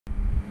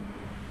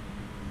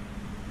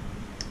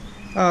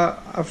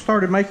I've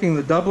started making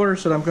the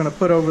doublers that I'm going to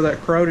put over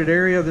that corroded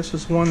area. This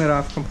is one that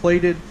I've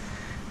completed,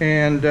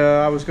 and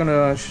I was going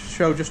to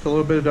show just a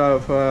little bit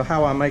of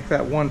how I make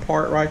that one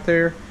part right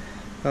there.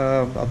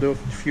 I'll do a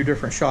few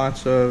different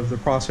shots of the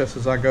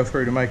processes I go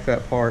through to make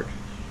that part.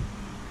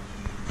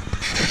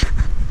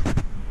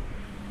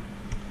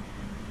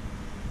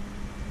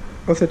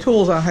 With the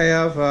tools I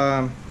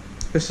have,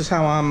 this is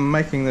how I'm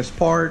making this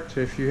part.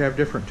 If you have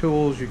different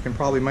tools, you can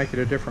probably make it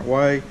a different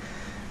way.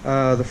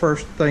 The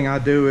first thing I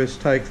do is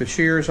take the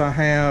shears I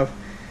have,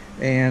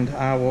 and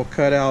I will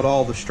cut out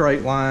all the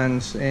straight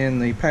lines in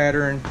the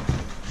pattern,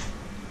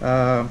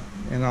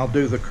 and I'll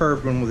do the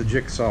curved one with a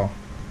jigsaw.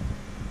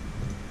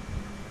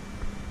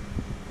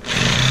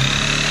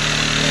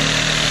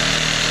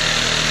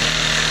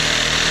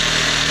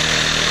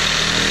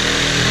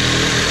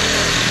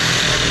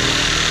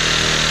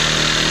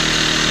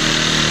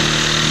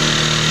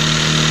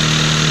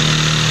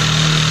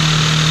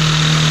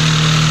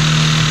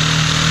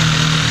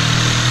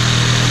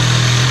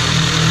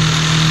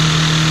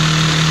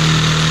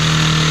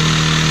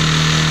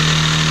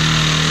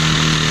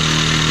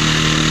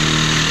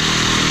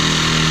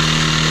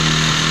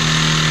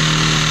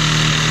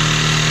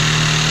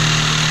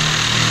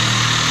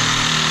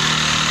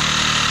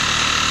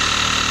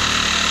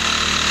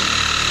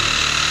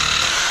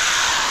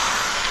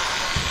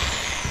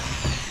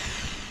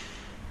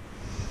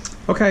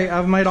 Okay,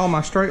 I've made all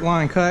my straight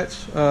line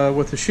cuts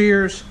with the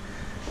shears.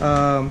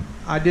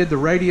 I did the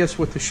radius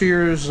with the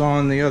shears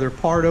on the other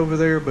part over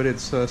there, but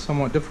it's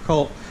somewhat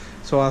difficult,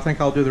 so I think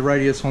I'll do the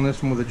radius on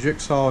this one with a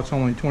jigsaw. It's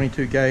only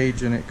 22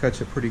 gauge and it cuts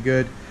it pretty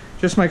good.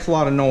 Just makes a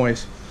lot of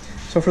noise.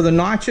 So for the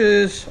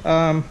notches,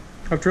 I've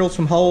drilled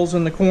some holes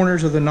in the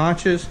corners of the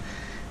notches,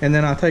 and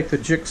then I take the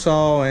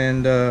jigsaw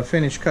and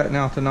finish cutting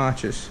out the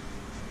notches.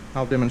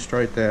 I'll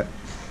demonstrate that.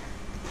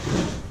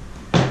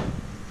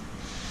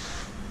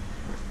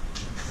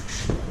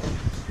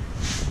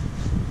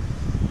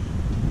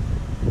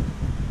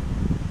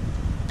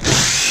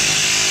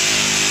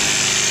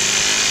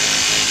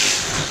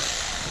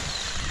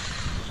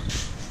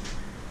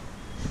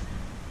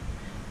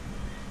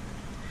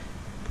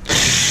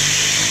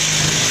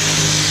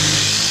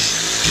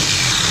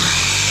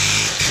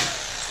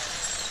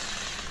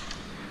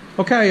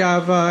 Okay,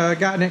 I've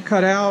gotten it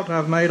cut out.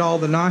 I've made all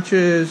the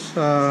notches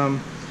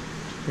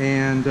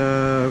and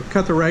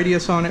cut the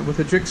radius on it with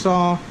a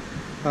jigsaw.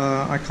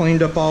 I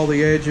cleaned up all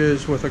the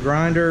edges with a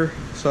grinder,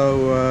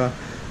 so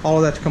all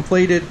of that's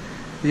completed.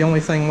 The only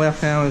thing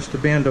left now is to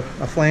bend a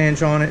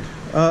flange on it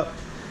up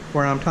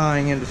where I'm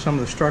tying into some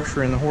of the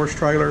structure in the horse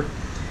trailer.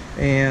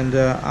 And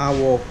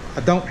I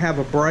don't have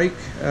a brake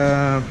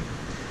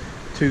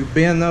to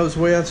bend those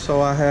with,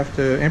 so I have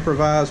to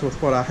improvise with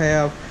what I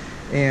have.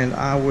 And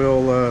I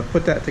will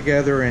put that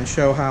together and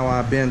show how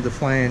I bend the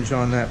flange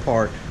on that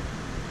part.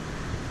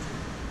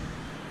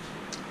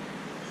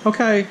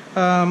 Okay,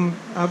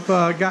 I've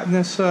gotten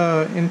this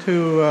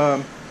into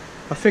a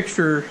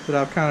fixture that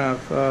I've kind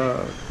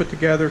of put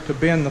together to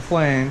bend the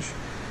flange.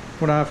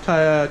 What I've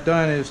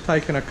done is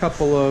taken a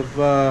couple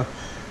of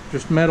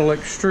just metal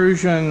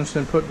extrusions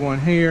and put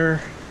one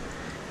here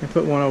and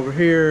put one over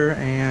here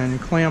and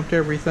clamped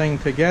everything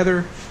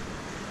together.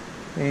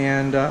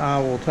 And I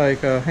will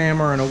take a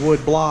hammer and a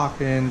wood block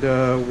and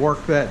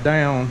work that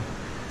down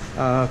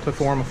to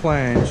form a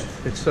flange.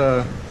 It's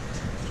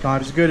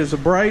not as good as a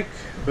brake,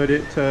 but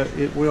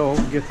it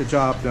will get the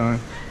job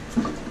done.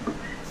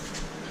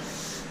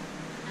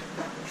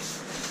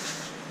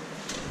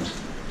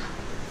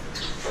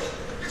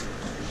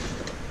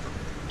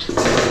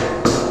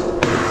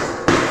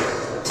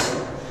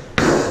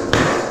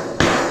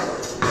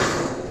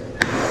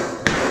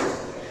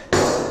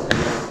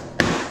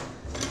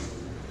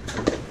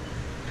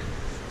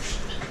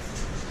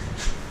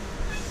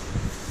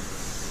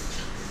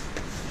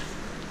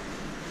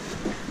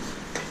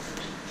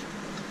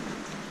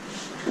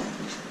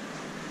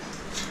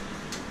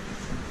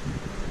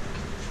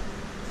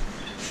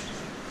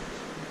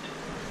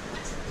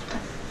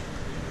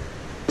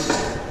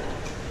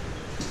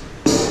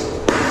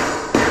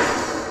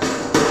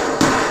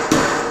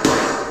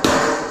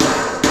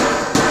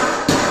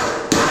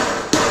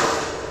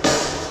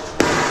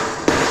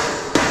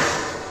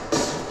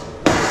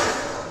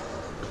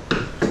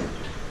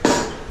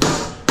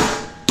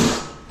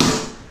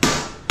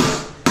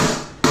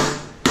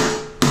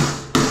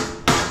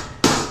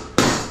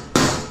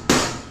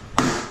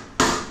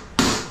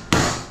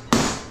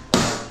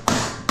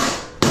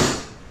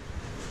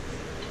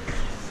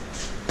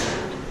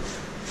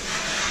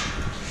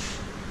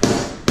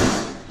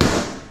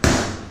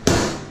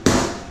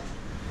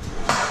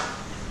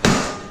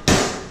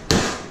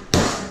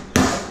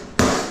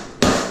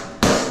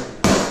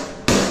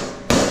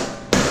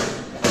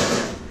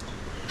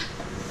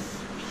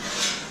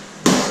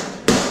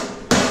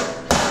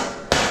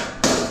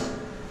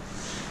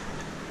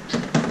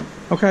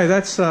 Okay,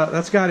 that's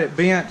got it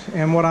bent,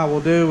 and what I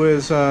will do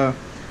is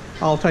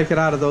I'll take it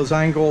out of those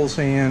angles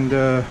and do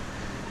a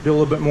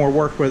little bit more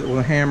work with it with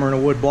a hammer and a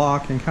wood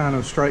block and kind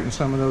of straighten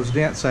some of those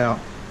dents out.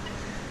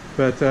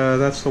 but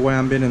that's the way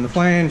I'm bending the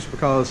flange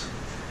because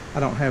I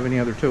don't have any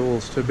other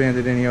tools to bend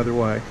it any other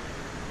way.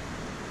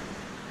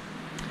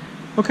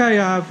 Okay,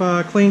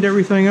 I've cleaned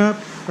everything up,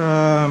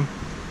 kind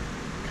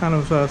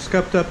of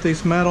scuffed up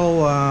this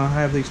metal. I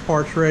have these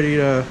parts ready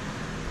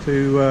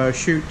to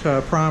shoot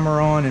primer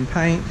on and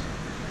paint,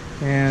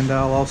 and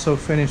I'll also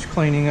finish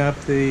cleaning up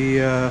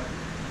the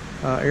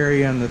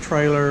area in the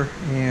trailer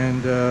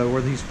and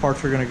where these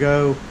parts are going to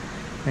go,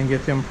 and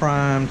get them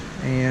primed,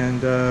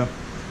 and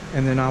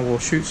then I will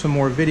shoot some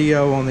more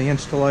video on the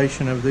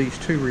installation of these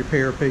two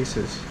repair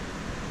pieces.